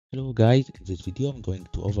Hello guys, in this video I'm going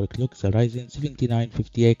to overclock the Ryzen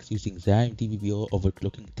 7950X using the AMD PBO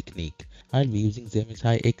overclocking technique. I'll be using the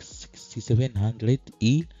MSI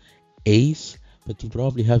X670E ACE, but you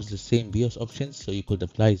probably have the same BIOS options, so you could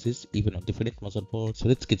apply this even on different motherboards. So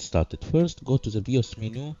let's get started. First, go to the BIOS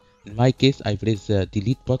menu. In my case, I press the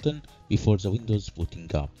delete button before the Windows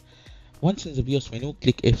booting up. Once in the BIOS menu,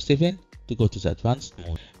 click F7 to go to the advanced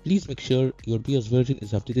mode. Please make sure your BIOS version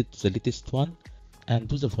is updated to the latest one and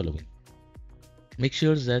do the following. Make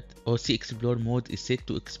sure that OC Explorer mode is set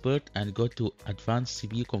to expert and go to advanced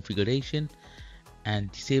CPU configuration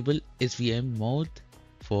and disable SVM mode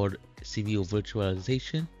for CPU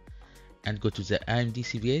virtualization and go to the AMD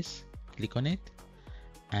CBS, click on it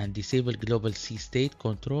and disable global C state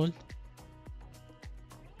control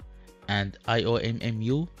and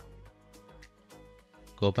IOMMU.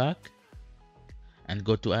 Go back and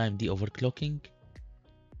go to AMD overclocking.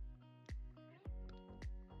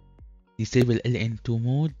 Disable LN2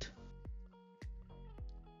 mode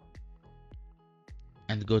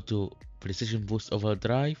and go to Precision Boost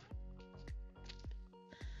Overdrive.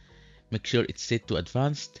 Make sure it's set to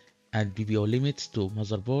advanced and PBO limits to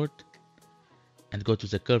motherboard and go to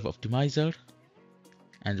the curve optimizer,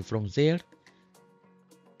 and from there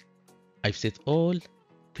I've set all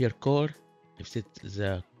per core. I've set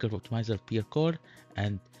the curve optimizer per core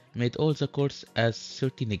and made all the cores as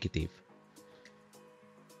 30 negative.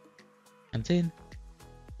 And then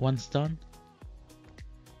once done,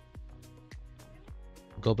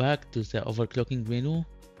 go back to the overclocking menu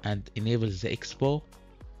and enable the expo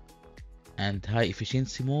and high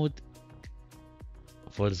efficiency mode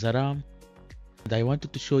for the RAM. And I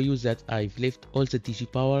wanted to show you that I've left all the DG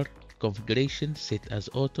power configuration set as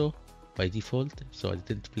auto by default, so I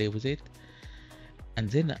didn't play with it. And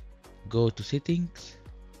then go to settings,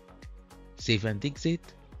 save and exit,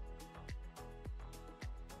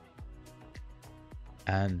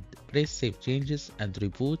 and press save changes and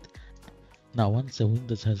reboot. Now once the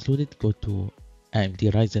Windows has loaded, go to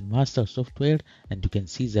AMD Ryzen Master software and you can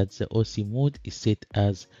see that the OC mode is set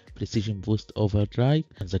as Precision Boost Overdrive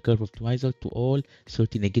and the curve optimizer to all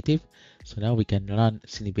 30 negative. So now we can run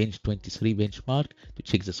Cinebench 23 benchmark to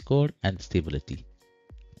check the score and stability.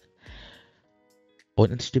 On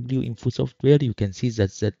HW info software you can see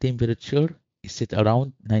that the temperature is set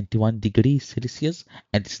around 91 degrees Celsius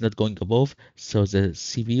and it's not going above, so the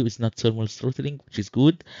CPU is not thermal throttling, which is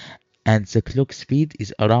good, and the clock speed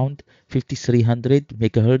is around 5300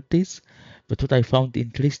 megahertz. But what I found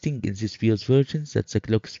interesting in this BIOS version is that the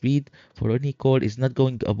clock speed for any core is not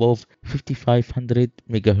going above 5500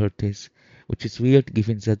 megahertz, which is weird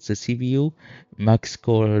given that the CPU max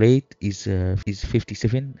core rate is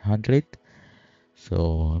 5700.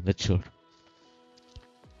 So not sure.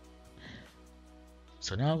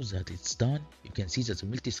 So now that it's done, you can see that the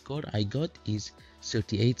multi-score I got is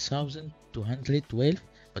 38,212,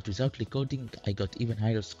 but without recording I got even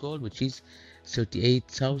higher score, which is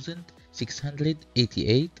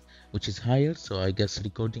 38,688, which is higher, so I guess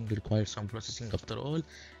recording requires some processing after all,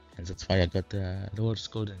 and that's why I got a lower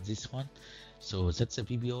score than this one. So that's a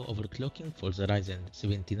PBO overclocking for the Ryzen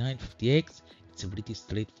 7950X. It's pretty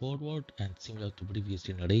straightforward and similar to previous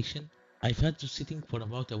generation. I've had this setting for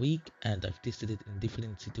about a week and I've tested it in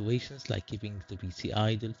different situations, like keeping the PC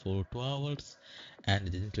idle for 2 hours and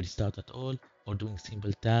it didn't restart at all, or doing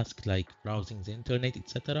simple tasks like browsing the internet,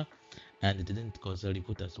 etc. and it didn't cause a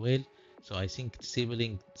reboot as well. So I think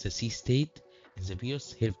disabling the C state in the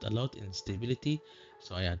BIOS helped a lot in stability,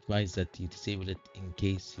 so I advise that you disable it in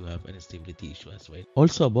case you have an instability issue as well.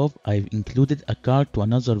 Also above I've included a card to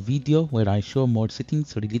another video where I show more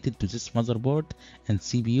settings related to this motherboard and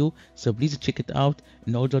CPU, so please check it out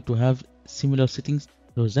in order to have similar settings.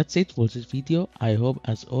 So that's it for this video. I hope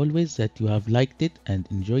as always that you have liked it and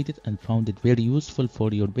enjoyed it and found it very useful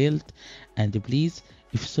for your build, and please,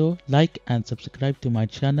 if so, like and subscribe to my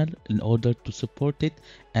channel in order to support it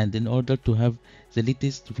and in order to have the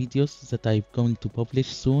latest videos that I'm going to publish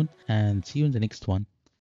soon, and see you in the next one.